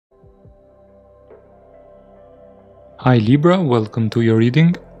Hi Libra, welcome to your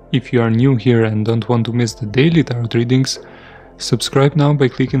reading. If you are new here and don't want to miss the daily tarot readings, subscribe now by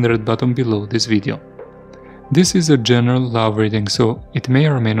clicking the red button below this video. This is a general love reading, so it may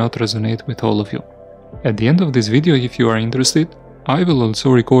or may not resonate with all of you. At the end of this video, if you are interested, I will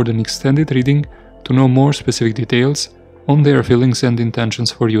also record an extended reading to know more specific details on their feelings and intentions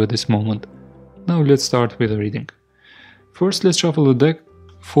for you at this moment. Now let's start with the reading. First, let's shuffle the deck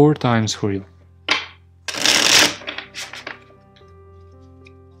 4 times for you.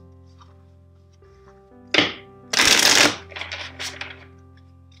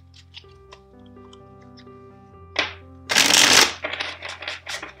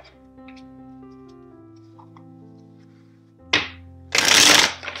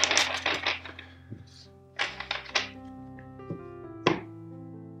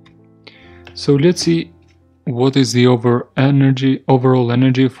 So let's see what is the overall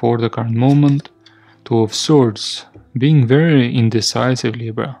energy for the current moment. 2 of Swords, being very indecisive,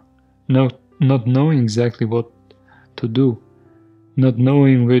 Libra, not knowing exactly what to do, not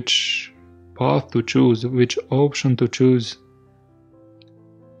knowing which path to choose, which option to choose.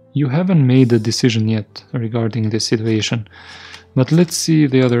 You haven't made a decision yet regarding this situation, but let's see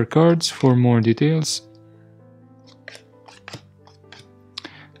the other cards for more details.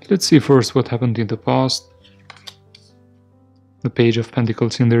 Let's see first what happened in the past. The Page of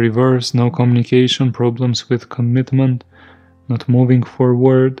Pentacles in the reverse, no communication, problems with commitment, not moving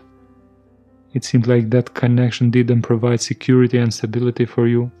forward. It seemed like that connection didn't provide security and stability for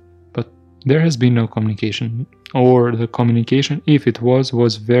you, but there has been no communication, or the communication, if it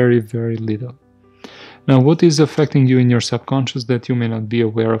was very, very little. Now, what is affecting you in your subconscious that you may not be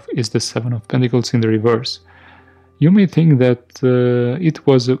aware of is the 7 of Pentacles in the reverse. You may think that it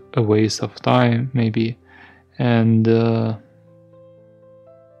was a waste of time, maybe, and who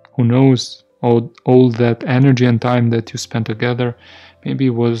knows, all that energy and time that you spent together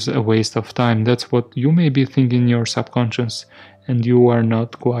maybe was a waste of time. That's what you may be thinking in your subconscious, and you are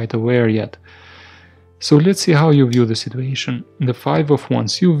not quite aware yet. So let's see how you view the situation. The 5 of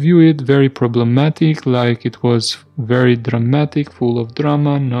Wands, you view it very problematic, like it was very dramatic, full of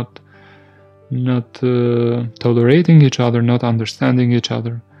drama, not tolerating each other, not understanding each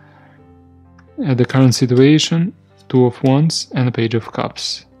other. At the current situation, 2 of Wands and a Page of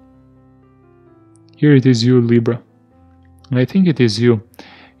Cups. Here it is you, Libra. I think it is you.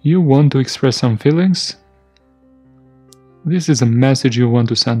 You want to express some feelings. This is a message you want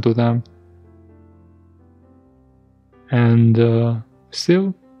to send to them. And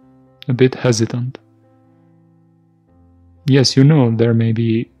still a bit hesitant. Yes, you know there may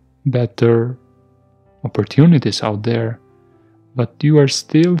be better opportunities out there, but you are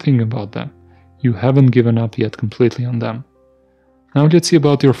still thinking about them. You haven't given up yet completely on them. Now let's see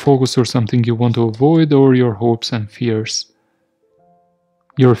about your focus or something you want to avoid, or your hopes and fears.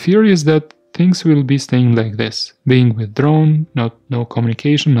 Your fear is that things will be staying like this, being withdrawn, no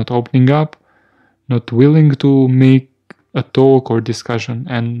communication, not opening up, not willing to make a talk or discussion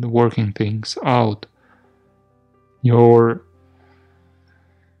and working things out.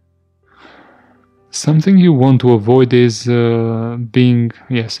 Something you want to avoid is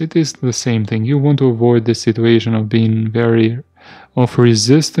yes, it is the same thing. You want to avoid the situation of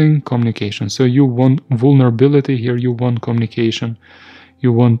resisting communication. So you want vulnerability here, you want communication.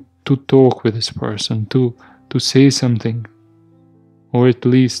 You want to talk with this person, to say something, or at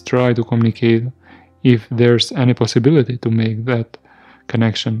least try to communicate if there's any possibility to make that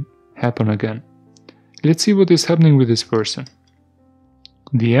connection happen again. Let's see what is happening with this person.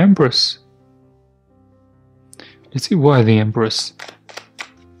 The Empress. Let's see why the Empress.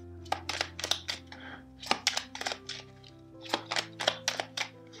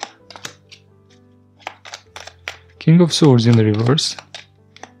 King of Swords in the reverse.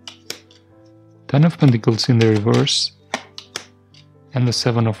 10 of Pentacles in the reverse. And the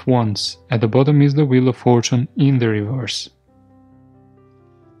 7 of Wands. At the bottom is the Wheel of Fortune in the reverse.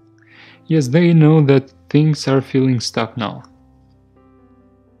 Yes, they know that things are feeling stuck now.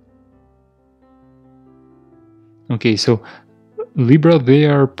 Okay, so Libra, they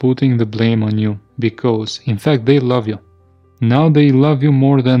are putting the blame on you because, in fact, they love you. Now they love you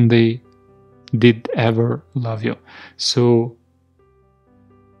more than they did ever love you. So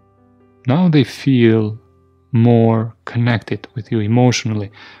now they feel more connected with you emotionally.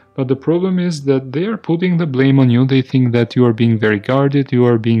 But the problem is that they are putting the blame on you. They think that you are being very guarded, you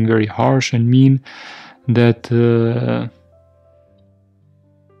are being very harsh and mean, that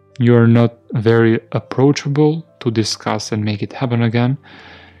you are not very approachable to discuss and make it happen again.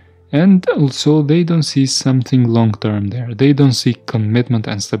 And also they don't see something long-term there. They don't see commitment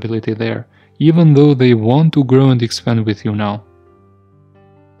and stability there, even though they want to grow and expand with you now.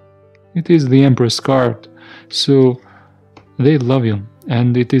 It is the Empress card, so they love you,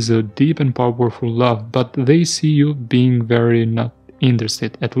 and it is a deep and powerful love, but they see you being very not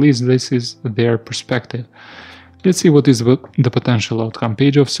interested. At least this is their perspective. Let's see what is the potential outcome.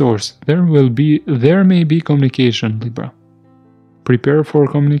 Page of Swords. There may be communication, Libra. Prepare for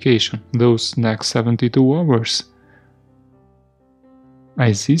communication those next 72 hours.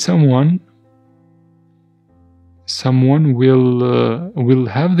 I see someone will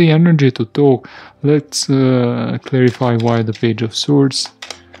have the energy to talk. Let's clarify why the Page of Swords.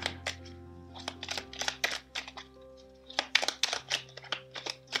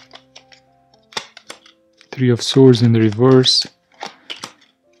 Three of Swords in the reverse.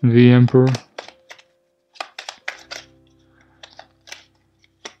 The Emperor.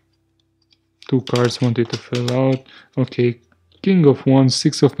 Two cards wanted to fill out. Okay, King of Wands,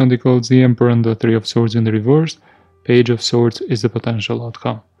 Six of Pentacles, the Emperor, and the Three of Swords in the reverse. Page of Swords is the potential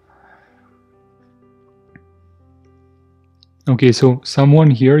outcome. Okay, so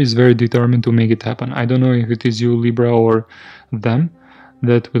someone here is very determined to make it happen. I don't know if it is you, Libra, or them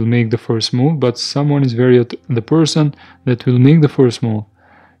that will make the first move, but someone is the person that will make the first move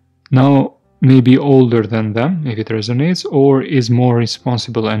now may be older than them, if it resonates, or is more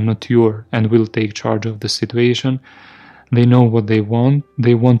responsible and mature and will take charge of the situation. They know what they want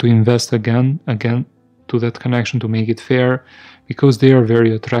to invest again to that connection to make it fair, because they are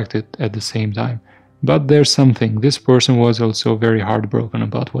very attracted at the same time. But there's something, this person was also very heartbroken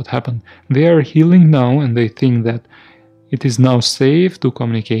about what happened. They are healing now, and they think that it is now safe to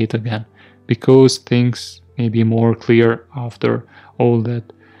communicate again, because things may be more clear after all that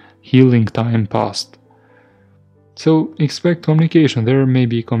healing time passed. So expect communication. There may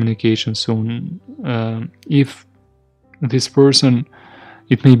be communication soon. If this person,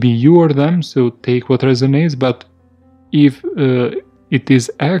 it may be you or them, so take what resonates, but if it is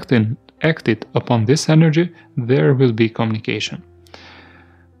acted upon this energy, there will be communication.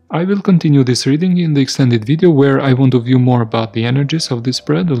 I will continue this reading in the extended video, where I want to view more about the energies of this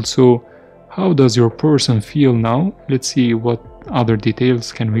spread. Also, how does your person feel now? Let's see what other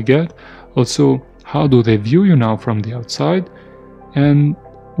details can we get. Also, how do they view you now from the outside, and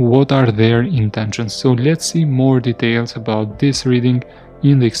what are their intentions? So let's see more details about this reading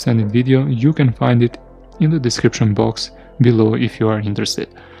in the extended video. You can find it in the description box below if you are interested.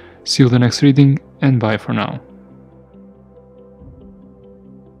 See you in the next reading, and bye for now.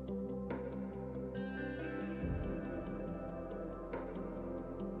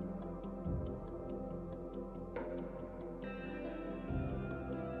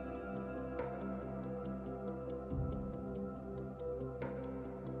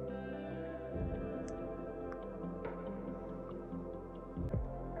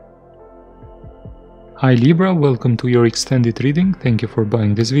 Hi Libra, welcome to your extended reading. Thank you for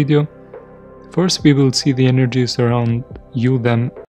buying this video. First we will see the energies around you, them,